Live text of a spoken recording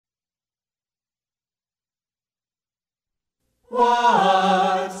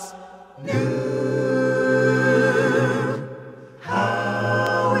What's new?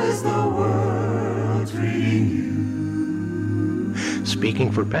 How is the world treating you?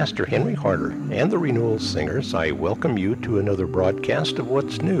 Speaking for Pastor Henry Harder and the Renewal Singers, I welcome you to another broadcast of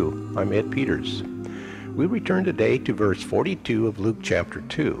What's New. I'm Ed Peters. We return today to verse 42 of Luke chapter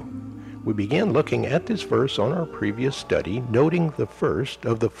 2. We began looking at this verse on our previous study, noting the first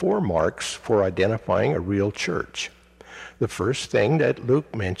of the 4 marks for identifying a real church. The first thing that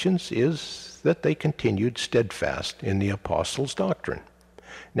Luke mentions is that they continued steadfast in the apostles' doctrine.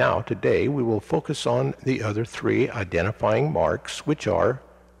 Now, today, we will focus on the other 3 identifying marks, which are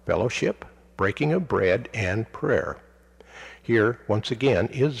fellowship, breaking of bread, and prayer. Here, once again,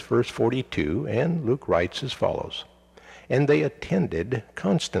 is verse 42, and Luke writes as follows: "And they attended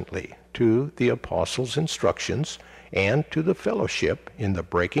constantly to the apostles' instructions and to the fellowship in the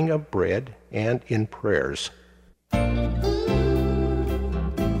breaking of bread and in prayers."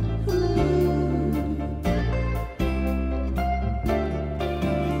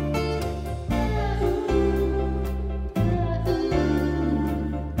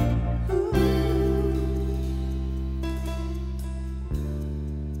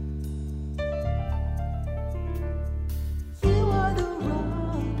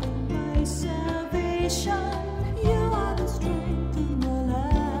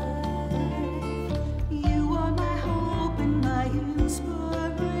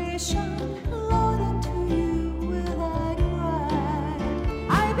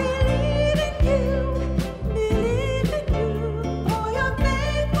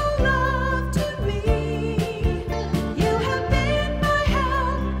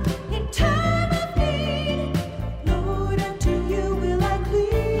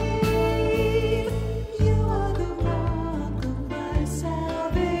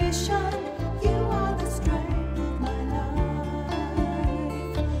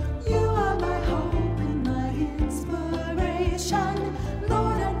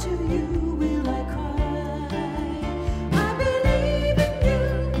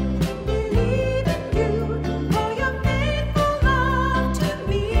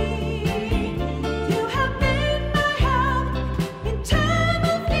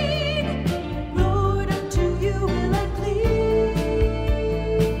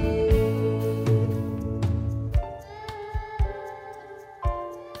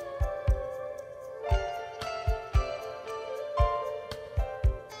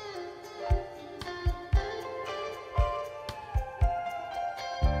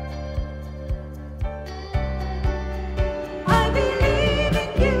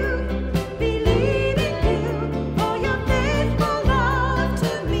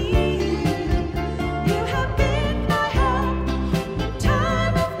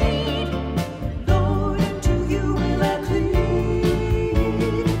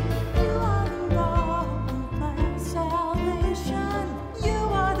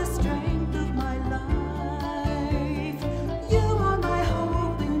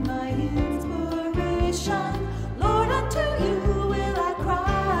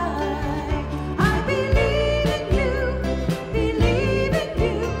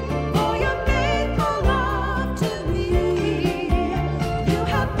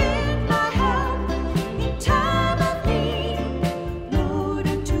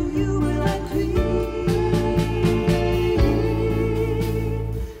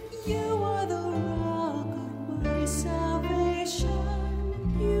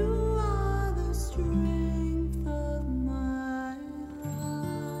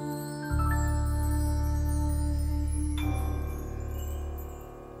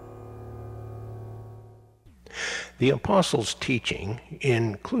 The apostles' teaching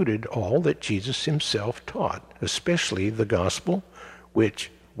included all that Jesus himself taught, especially the gospel, which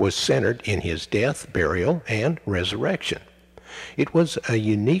was centered in his death, burial, and resurrection. It was a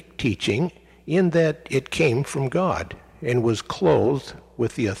unique teaching in that it came from God and was clothed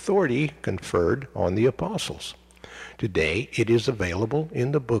with the authority conferred on the apostles. Today, it is available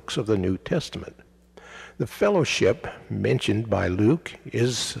in the books of the New Testament. The fellowship mentioned by Luke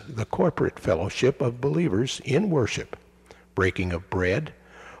is the corporate fellowship of believers in worship, breaking of bread,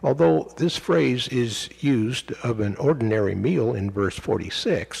 although this phrase is used of an ordinary meal in verse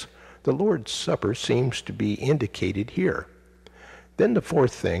 46, the Lord's Supper seems to be indicated here. Then the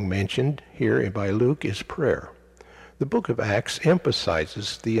fourth thing mentioned here by Luke is prayer. The book of Acts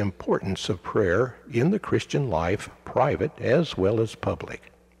emphasizes the importance of prayer in the Christian life, private as well as public.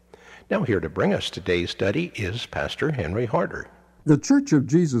 Now here to bring us today's study is Pastor Henry Harder. The Church of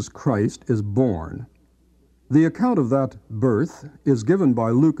Jesus Christ is born. The account of that birth is given by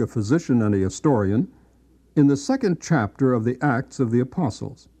Luke, a physician and a historian, In the second chapter of the Acts of the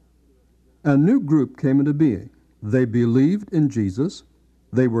Apostles, a new group came into being. They believed in Jesus,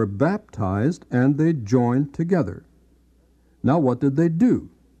 they were baptized, and they joined together. Now what did they do?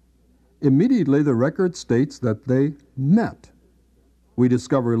 Immediately the record states that they met. We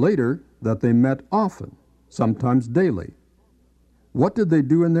discover later that they met often, sometimes daily. What did they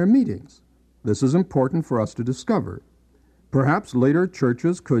do in their meetings? This is important for us to discover. Perhaps later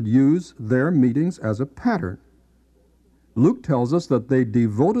churches could use their meetings as a pattern. Luke tells us that they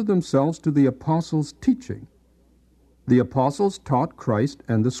devoted themselves to the apostles' teaching. The apostles taught Christ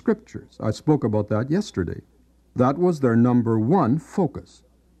and the Scriptures. I spoke about that yesterday. That was their number one focus.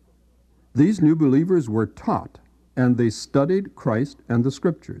 These new believers were taught, and they studied Christ and the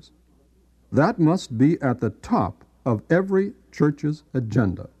Scriptures. That must be at the top of every church's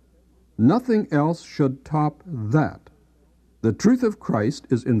agenda. Nothing else should top that. The truth of Christ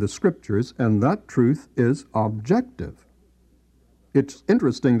is in the Scriptures, and that truth is objective. It's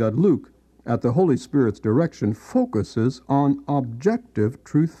interesting that Luke, at the Holy Spirit's direction, focuses on objective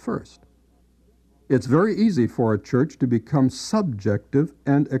truth first. It's very easy for a church to become subjective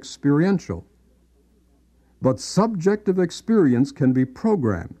and experiential. But subjective experience can be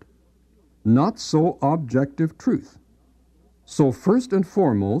programmed, not so objective truth. So first and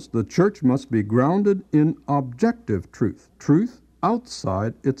foremost, the church must be grounded in objective truth, truth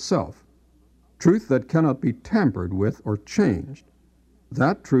outside itself, truth that cannot be tampered with or changed.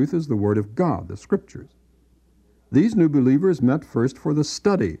 That truth is the Word of God, the Scriptures. These new believers met first for the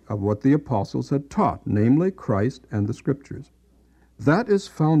study of what the apostles had taught, namely Christ and the Scriptures. That is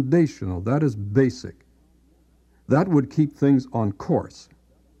foundational, that is basic. That would keep things on course.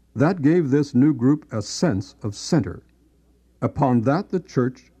 That gave this new group a sense of center. Upon that the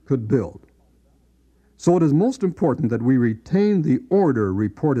church could build. So it is most important that we retain the order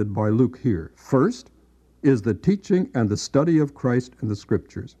reported by Luke here. First is the teaching and the study of Christ and the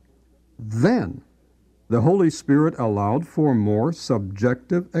Scriptures. Then the Holy Spirit allowed for more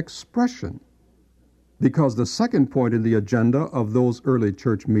subjective expression, because the second point in the agenda of those early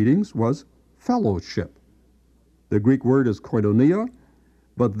church meetings was fellowship. The Greek word is koinonia,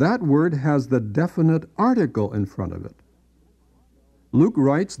 but that word has the definite article in front of it. Luke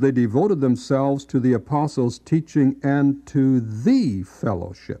writes they devoted themselves to the apostles' teaching and to the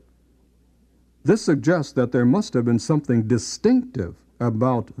fellowship. This suggests that there must have been something distinctive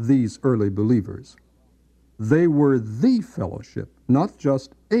about these early believers. They were the fellowship, not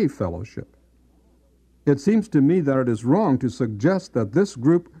just a fellowship. It seems to me that it is wrong to suggest that this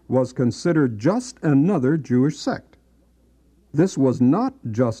group was considered just another Jewish sect. This was not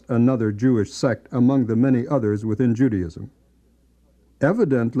just another Jewish sect among the many others within Judaism.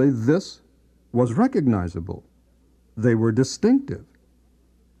 Evidently, this was recognizable. They were distinctive.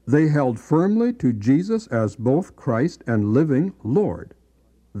 They held firmly to Jesus as both Christ and living Lord.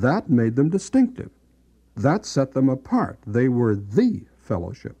 That made them distinctive. That set them apart. They were the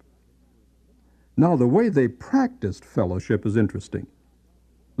fellowship. Now, the way they practiced fellowship is interesting.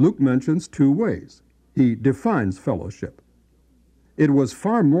 Luke mentions two ways. He defines fellowship. It was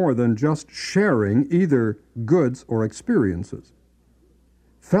far more than just sharing either goods or experiences.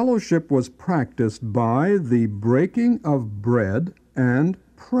 Fellowship was practiced by the breaking of bread and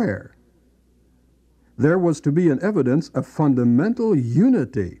prayer. There was to be an evidence of fundamental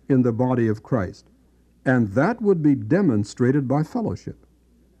unity in the body of Christ, and that would be demonstrated by fellowship.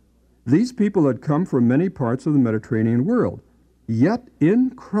 These people had come from many parts of the Mediterranean world, yet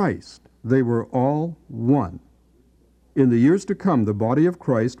in Christ they were all one. In the years to come, the body of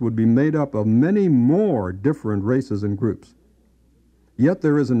Christ would be made up of many more different races and groups. Yet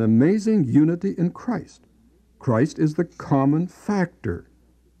there is an amazing unity in Christ. Christ is the common factor.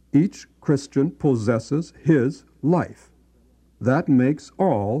 Each Christian possesses his life. That makes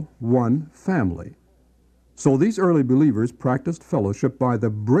all one family. So these early believers practiced fellowship by the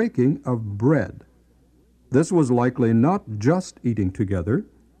breaking of bread. This was likely not just eating together.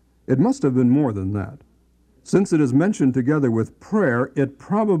 It must have been more than that. Since it is mentioned together with prayer, it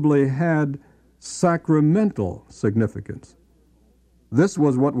probably had sacramental significance. This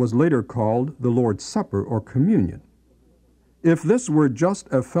was what was later called the Lord's Supper or communion. If this were just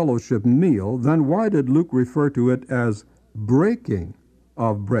a fellowship meal, then why did Luke refer to it as breaking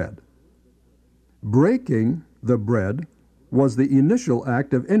of bread? Breaking the bread was the initial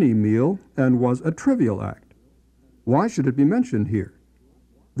act of any meal and was a trivial act. Why should it be mentioned here?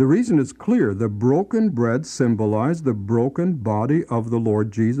 The reason is clear. The broken bread symbolized the broken body of the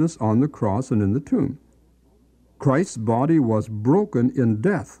Lord Jesus on the cross and in the tomb. Christ's body was broken in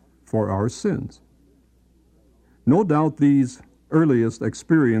death for our sins. No doubt these earliest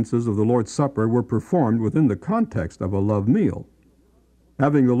experiences of the Lord's Supper were performed within the context of a love meal.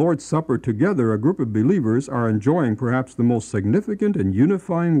 Having the Lord's Supper together, a group of believers are enjoying perhaps the most significant and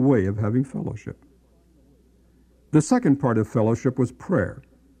unifying way of having fellowship. The second part of fellowship was prayer.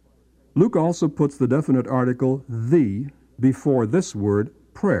 Luke also puts the definite article "the" before this word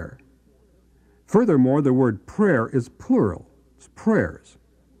prayer. Furthermore, the word prayer is plural. It's prayers.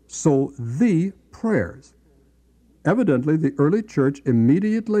 So the prayers. Evidently, the early church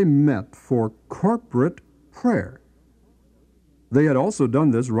immediately met for corporate prayer. They had also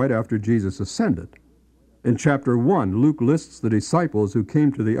done this right after Jesus ascended. In chapter 1, Luke lists the disciples who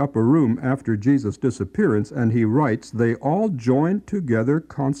came to the upper room after Jesus' disappearance, and he writes, they all joined together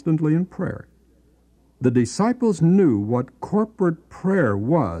constantly in prayer. The disciples knew what corporate prayer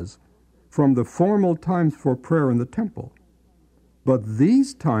was from the formal times for prayer in the temple. But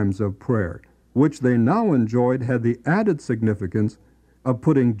these times of prayer, which they now enjoyed, had the added significance of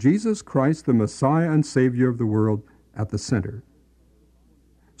putting Jesus Christ, the Messiah and Savior of the world, at the center.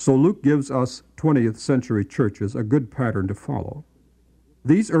 So Luke gives us 20th century churches a good pattern to follow.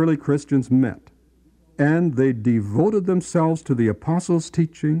 These early Christians met, and they devoted themselves to the apostles'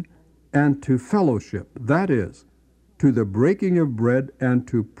 teaching and to fellowship, that is, to the breaking of bread and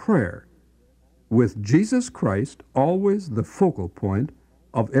to prayer, with Jesus Christ always the focal point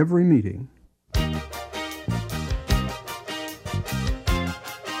of every meeting.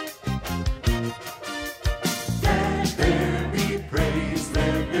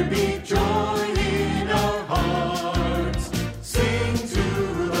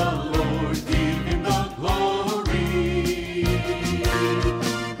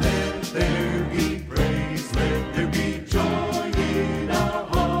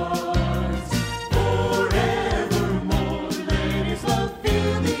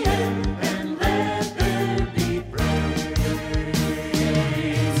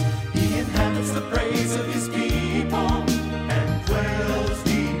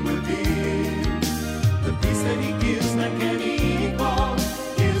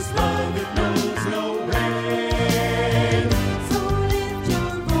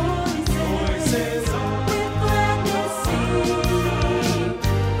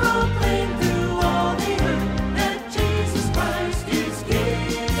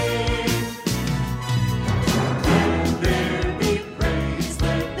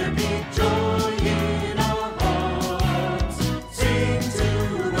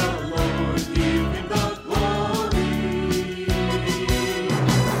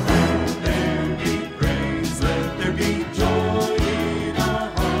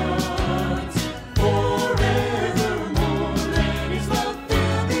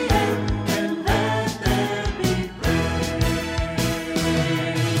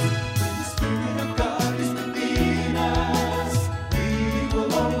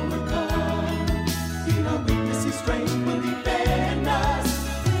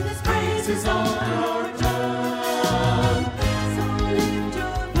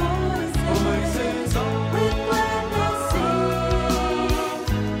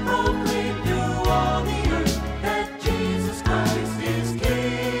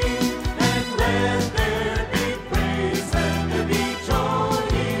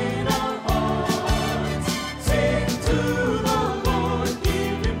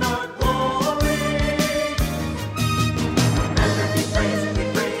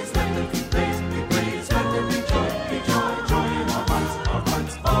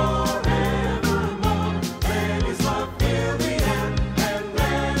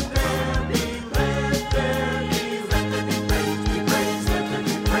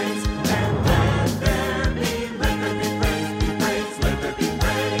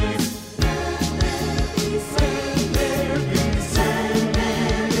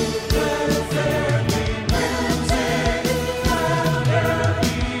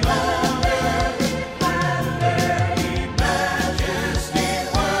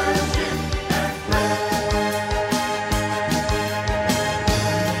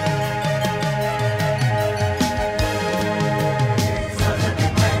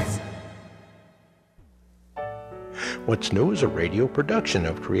 What's New is a radio production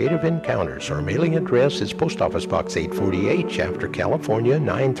of Creative Encounters. Our mailing address is Post Office Box 848, Shafter, California,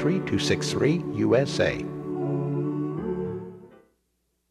 93263, USA.